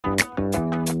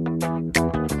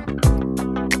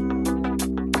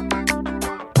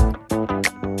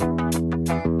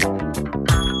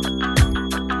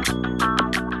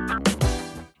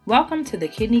Welcome to the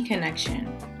Kidney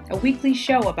Connection, a weekly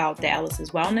show about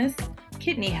dialysis wellness,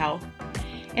 kidney health,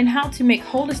 and how to make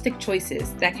holistic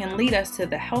choices that can lead us to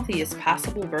the healthiest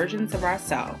possible versions of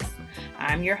ourselves.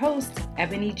 I'm your host,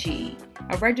 Ebony G.,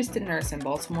 a registered nurse in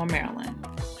Baltimore, Maryland.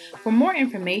 For more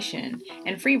information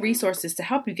and free resources to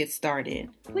help you get started,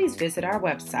 please visit our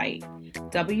website,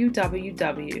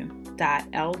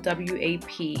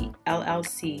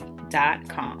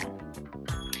 www.lwapllc.com.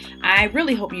 I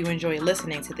really hope you enjoy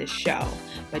listening to this show,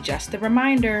 but just a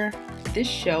reminder, this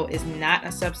show is not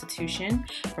a substitution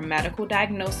for medical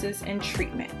diagnosis and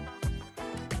treatment.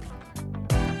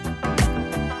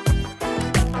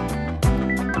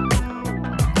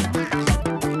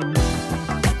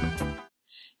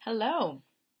 Hello,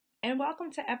 and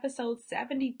welcome to episode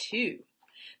 72.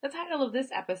 The title of this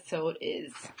episode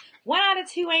is 1 out of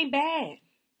 2 ain't bad,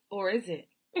 or is it?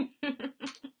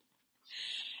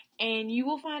 And you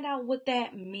will find out what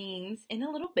that means in a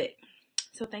little bit.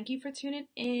 So thank you for tuning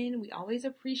in. We always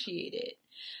appreciate it.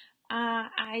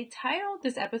 I titled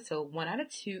this episode 1 out of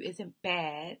 2 isn't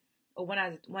bad, or 1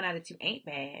 out of 2 ain't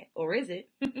bad, or is it?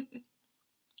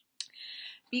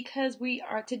 Because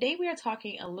today we are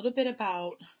talking a little bit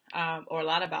about, or a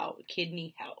lot about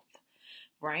kidney health,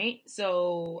 right?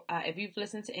 So if you've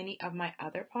listened to any of my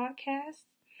other podcasts,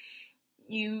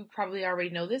 you probably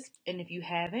already know this, and if you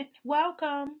haven't,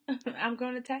 welcome. I'm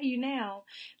going to tell you now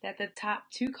that the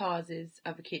top 2 causes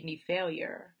of kidney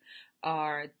failure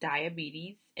are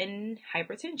diabetes and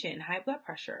hypertension, high blood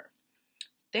pressure.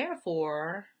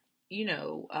 Therefore, 1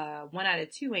 out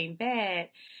of 2 ain't bad.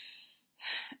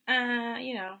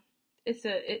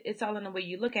 It's all in the way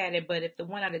you look at it, but if the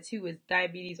 1 out of 2 is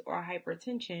diabetes or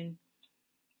hypertension,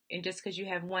 and just because you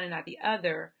have one and not the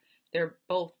other, they're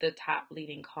both the top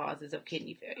leading causes of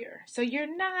kidney failure. So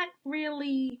you're not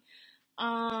really,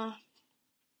 out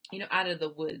of the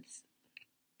woods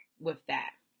with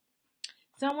that.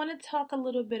 So I want to talk a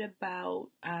little bit about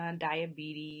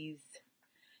diabetes.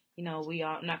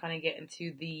 I'm not going to get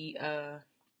into the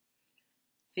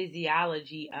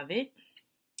physiology of it,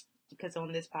 because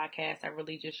on this podcast, I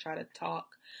really just try to talk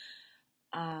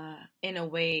in a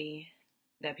way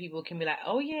that people can be like,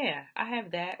 oh yeah, I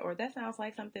have that, or that sounds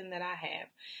like something that I have.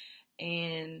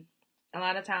 And a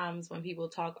lot of times when people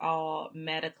talk all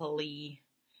medically,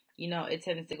 it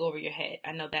tends to go over your head.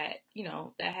 I know that,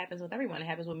 that happens with everyone. It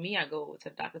happens with me. I go to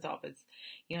the doctor's office,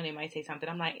 they might say something.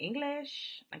 I'm like,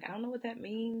 English? Like, I don't know what that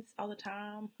means all the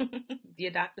time.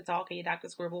 Your doctor talk and your doctor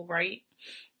scribble, right?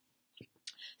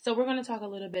 So we're going to talk a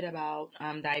little bit about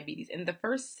diabetes. And the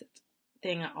first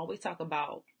thing I always talk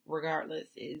about, regardless,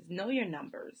 is know your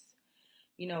numbers.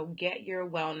 Get your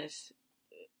wellness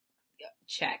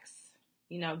checks.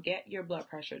 Get your blood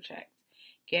pressure checked.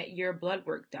 Get your blood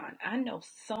work done. I know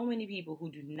so many people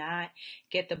who do not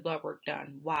get the blood work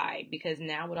done. Why? Because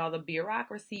now with all the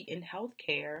bureaucracy in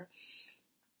healthcare,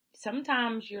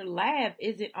 sometimes your lab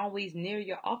isn't always near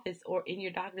your office or in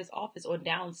your doctor's office or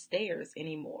downstairs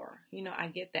anymore. I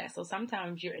get that. So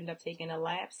sometimes you end up taking a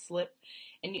lab slip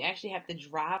and you actually have to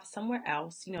drive somewhere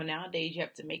else. Nowadays you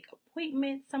have to make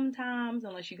appointments sometimes,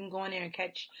 unless you can go in there and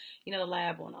catch, the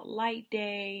lab on a light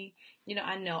day.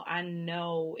 I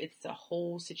know it's a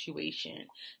whole situation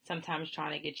sometimes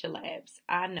trying to get your labs.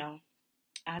 I know.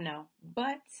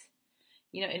 But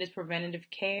it is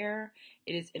preventative care.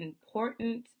 It is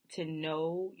important to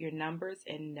know your numbers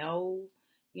and know,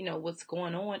 what's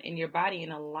going on in your body.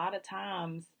 And a lot of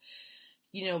times,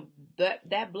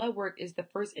 that blood work is the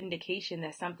first indication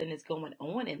that something is going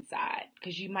on inside,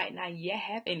 because you might not yet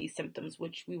have any symptoms,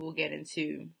 which we will get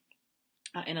into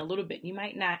in a little bit. You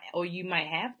might not, or you might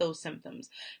have those symptoms,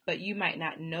 but you might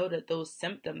not know that those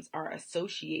symptoms are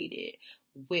associated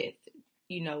with,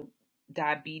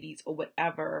 diabetes or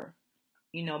whatever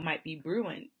might be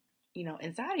brewing,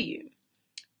 inside of you.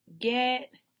 Get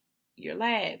your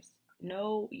labs.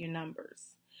 Know your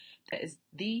numbers. That is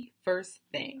the first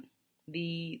thing.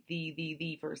 The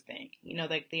first thing.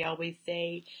 Like they always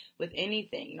say with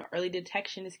anything, early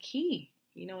detection is key,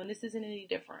 and this isn't any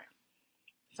different.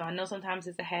 So I know sometimes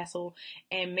it's a hassle,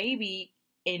 and maybe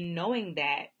in knowing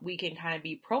that, we can kind of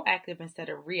be proactive instead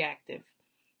of reactive.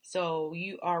 So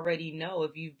you already know,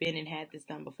 if you've been and had this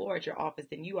done before at your office,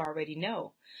 then you already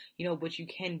know, what you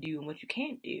can do and what you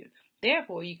can't do.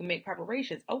 Therefore, you can make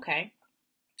preparations. Okay,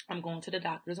 I'm going to the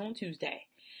doctor's on Tuesday.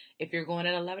 If you're going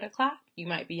at 11 o'clock, you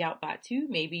might be out by 2.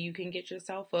 Maybe you can get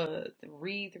yourself a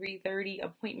 3:30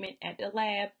 appointment at the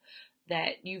lab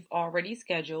that you've already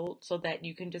scheduled so that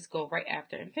you can just go right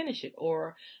after and finish it,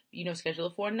 or schedule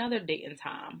it for another date and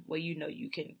time where you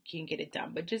can get it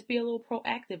done. But just be a little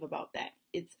proactive about that.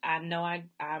 It's I know I'm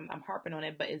harping on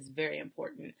it, but it's very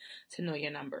important to know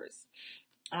your numbers,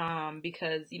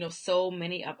 because so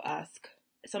many of us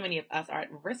are at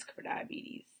risk for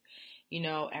diabetes.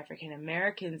 African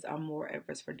Americans are more at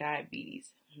risk for diabetes.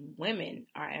 Women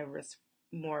are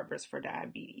more at risk for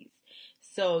diabetes.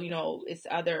 So, it's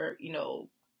other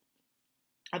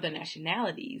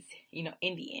nationalities,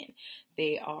 Indian,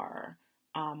 they are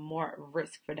more at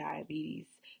risk for diabetes.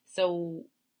 So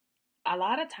a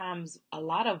lot of times, a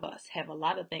lot of us have a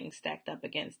lot of things stacked up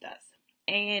against us.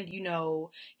 And,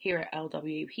 here at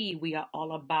LWAP, we are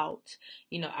all about,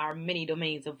 our many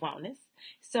domains of wellness.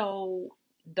 So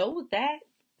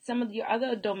some of your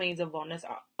other domains of wellness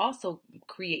are also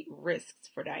create risks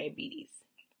for diabetes.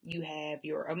 You have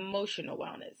your emotional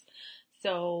wellness.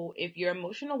 So if your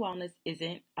emotional wellness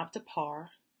isn't up to par,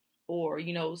 or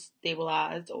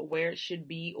stabilized or where it should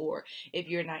be, or if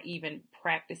you're not even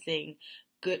practicing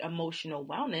good emotional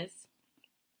wellness,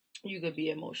 you could be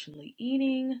emotionally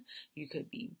eating, you could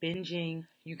be binging,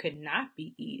 you could not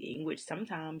be eating, which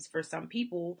sometimes for some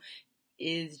people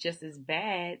is just as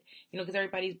bad, because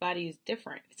everybody's body is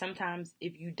different. Sometimes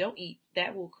if you don't eat,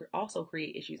 that will also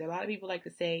create issues. A lot of people like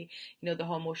to say, the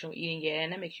whole emotional eating, yeah,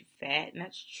 and that makes you fat, and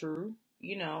that's true.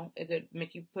 It could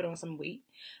make you put on some weight,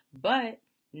 but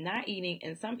not eating,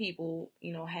 and some people,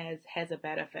 has a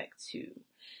bad effect too.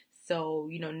 So,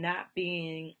 not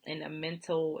being in a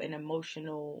mental and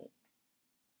emotional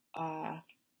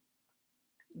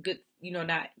good,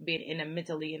 not being in a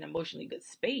mentally and emotionally good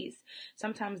space,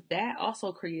 sometimes that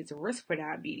also creates a risk for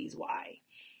diabetes. Why?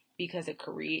 Because it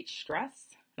creates stress.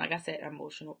 Like I said,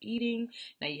 emotional eating.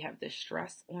 Now you have the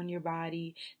stress on your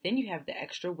body. Then you have the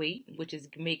extra weight, which is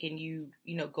making you,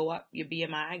 go up, your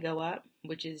BMI go up,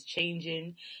 which is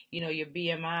changing, your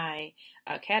BMI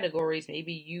categories.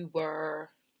 Maybe you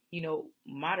were,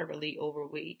 moderately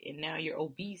overweight and now you're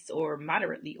obese or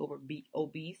moderately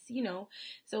obese,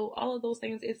 So all of those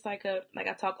things, it's like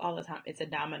I talk all the time, it's a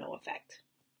domino effect.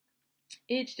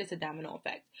 It's just a domino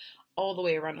effect all the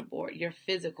way around the board. Your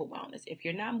physical wellness, if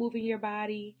you're not moving your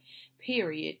body,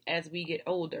 period, as we get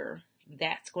older,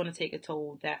 that's going to take a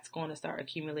toll. That's going to start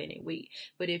accumulating weight.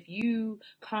 But if you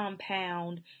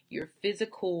compound your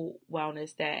physical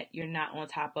wellness that you're not on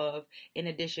top of, in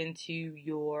addition to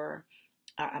your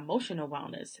emotional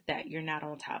wellness that you're not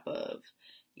on top of,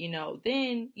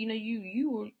 then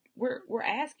we're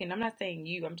asking. I'm not saying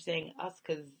you. I'm saying us,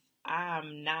 because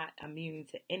I'm not immune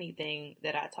to anything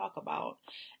that I talk about.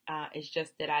 It's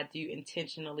just that I do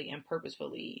intentionally and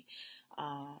purposefully,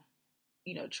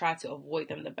 try to avoid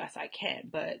them the best I can.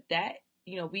 But that,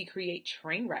 we create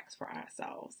train wrecks for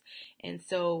ourselves. And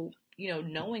so,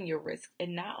 knowing your risks,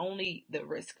 and not only the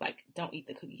risk, like don't eat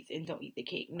the cookies and don't eat the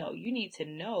cake. No, you need to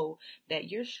know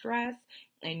that your stress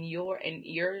and your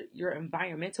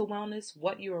environmental wellness,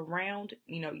 what you're around,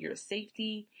 your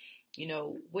safety,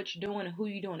 what you're doing and who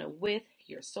you're doing it with,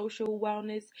 your social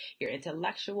wellness, your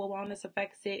intellectual wellness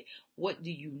affects it. What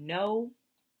do you know,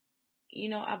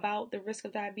 about the risk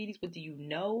of diabetes? What do you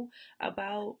know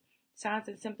about signs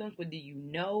and symptoms? What do you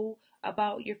know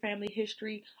about your family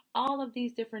history? All of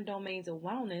these different domains of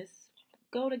wellness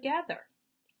go together.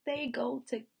 They go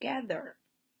together.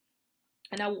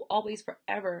 And I will always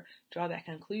forever draw that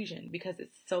conclusion, because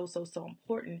it's so, so, so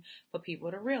important for people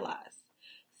to realize.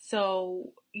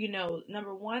 So,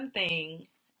 number one thing,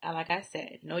 like I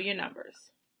said, know your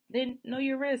numbers. Then know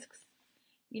your risks,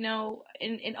 in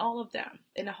all of them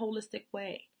in a holistic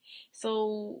way.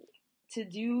 So to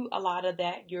do a lot of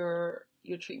that, your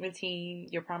treatment team,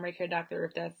 your primary care doctor,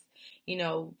 if that's,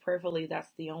 prayerfully, that's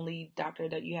the only doctor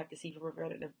that you have to see for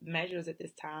preventative measures at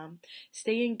this time,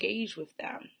 stay engaged with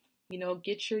them.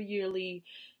 Get your yearly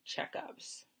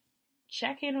checkups.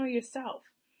 Check in on yourself.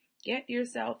 Get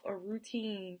yourself a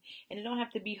routine, and it don't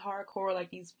have to be hardcore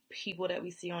like these people that we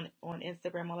see on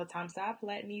Instagram all the time. Stop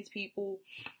letting these people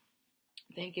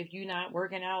think if you're not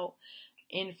working out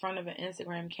in front of an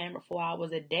Instagram camera 4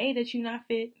 hours a day that you're not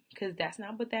fit, because that's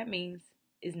not what that means.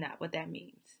 Is not what that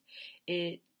means.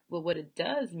 What it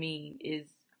does mean is,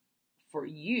 for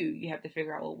you have to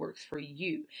figure out what works for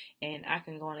you. And I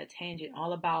can go on a tangent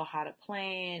all about how to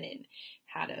plan and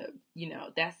how to,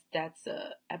 that's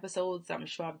episodes I'm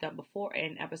sure I've done before,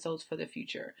 and episodes for the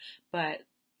future. But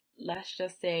let's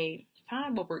just say,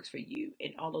 find what works for you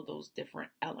in all of those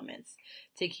different elements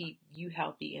to keep you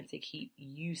healthy and to keep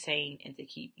you sane and to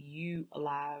keep you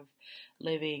alive,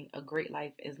 living a great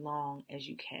life as long as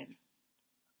you can.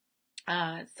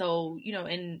 So,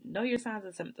 and know your signs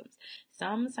and symptoms.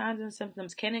 Some signs and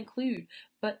symptoms can include,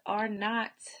 but are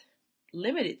not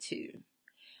limited to.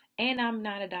 And I'm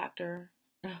not a doctor.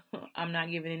 I'm not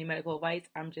giving any medical advice.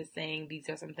 I'm just saying these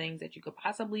are some things that you could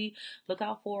possibly look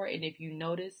out for. And if you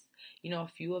notice, a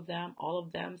few of them, all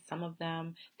of them, some of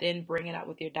them, then bring it out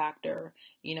with your doctor,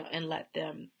 and let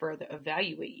them further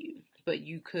evaluate you. But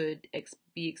you could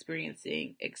be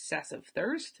experiencing excessive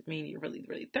thirst, meaning you're really,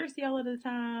 really thirsty all of the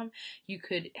time. You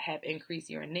could have increased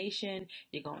urination.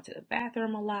 You're going to the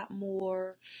bathroom a lot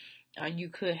more. You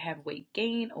could have weight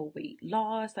gain or weight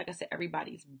loss. Like I said,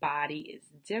 everybody's body is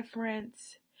different.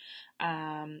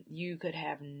 You could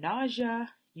have nausea.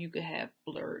 You could have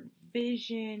blurred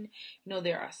vision.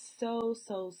 There are so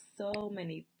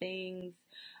many things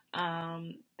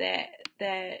that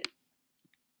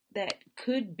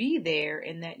could be there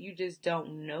and that you just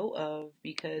don't know of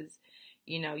because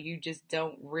you just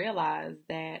don't realize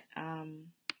that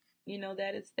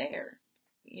that it's there.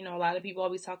 A lot of people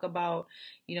always talk about,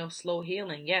 slow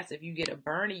healing. Yes, if you get a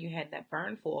burn and you had that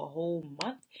burn for a whole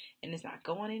month and it's not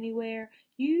going anywhere,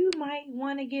 you might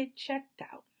want to get checked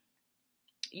out.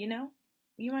 You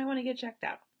might want to get checked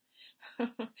out.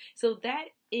 So that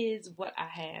is what I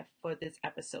have for this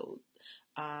episode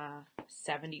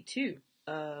 72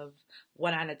 of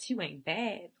 1 out of 2 ain't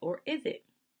bad, or is it?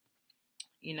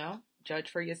 Judge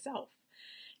for yourself.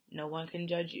 No one can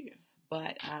judge you.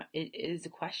 But it is a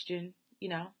question,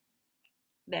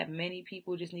 that many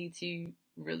people just need to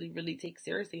really, really take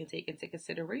seriously and take into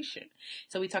consideration.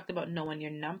 So we talked about knowing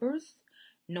your numbers,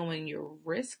 knowing your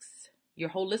risks, your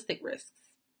holistic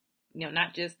risks,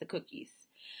 not just the cookies.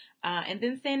 And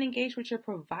then staying engaged with your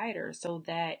provider so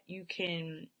that you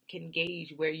can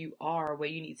gauge where you are, where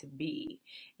you need to be,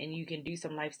 and you can do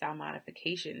some lifestyle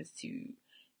modifications to,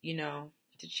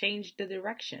 to change the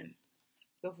direction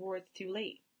before it's too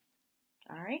late.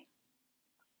 All right.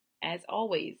 As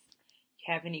always, if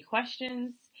you have any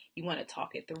questions, you want to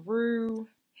talk it through,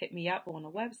 hit me up on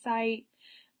the website,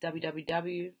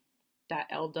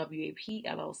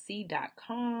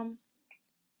 www.lwapllc.com.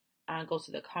 Go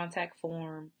to the contact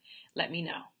form. Let me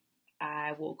know.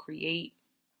 I will create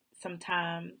some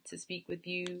time to speak with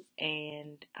you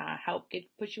and help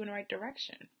put you in the right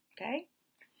direction. Okay?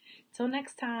 Till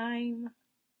next time.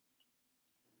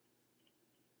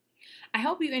 I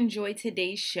hope you enjoyed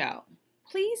today's show.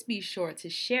 Please be sure to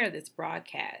share this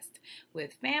broadcast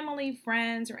with family,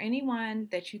 friends, or anyone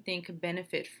that you think could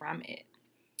benefit from it.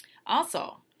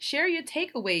 Also, share your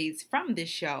takeaways from this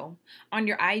show on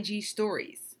your IG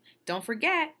stories. Don't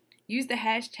forget, use the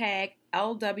hashtag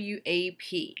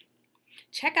LWAP.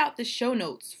 Check out the show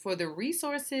notes for the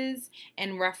resources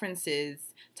and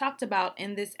references talked about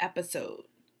in this episode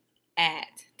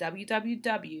at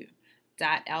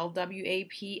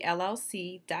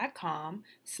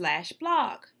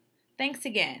www.lwapllc.com/blog. Thanks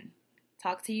again.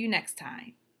 Talk to you next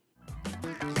time.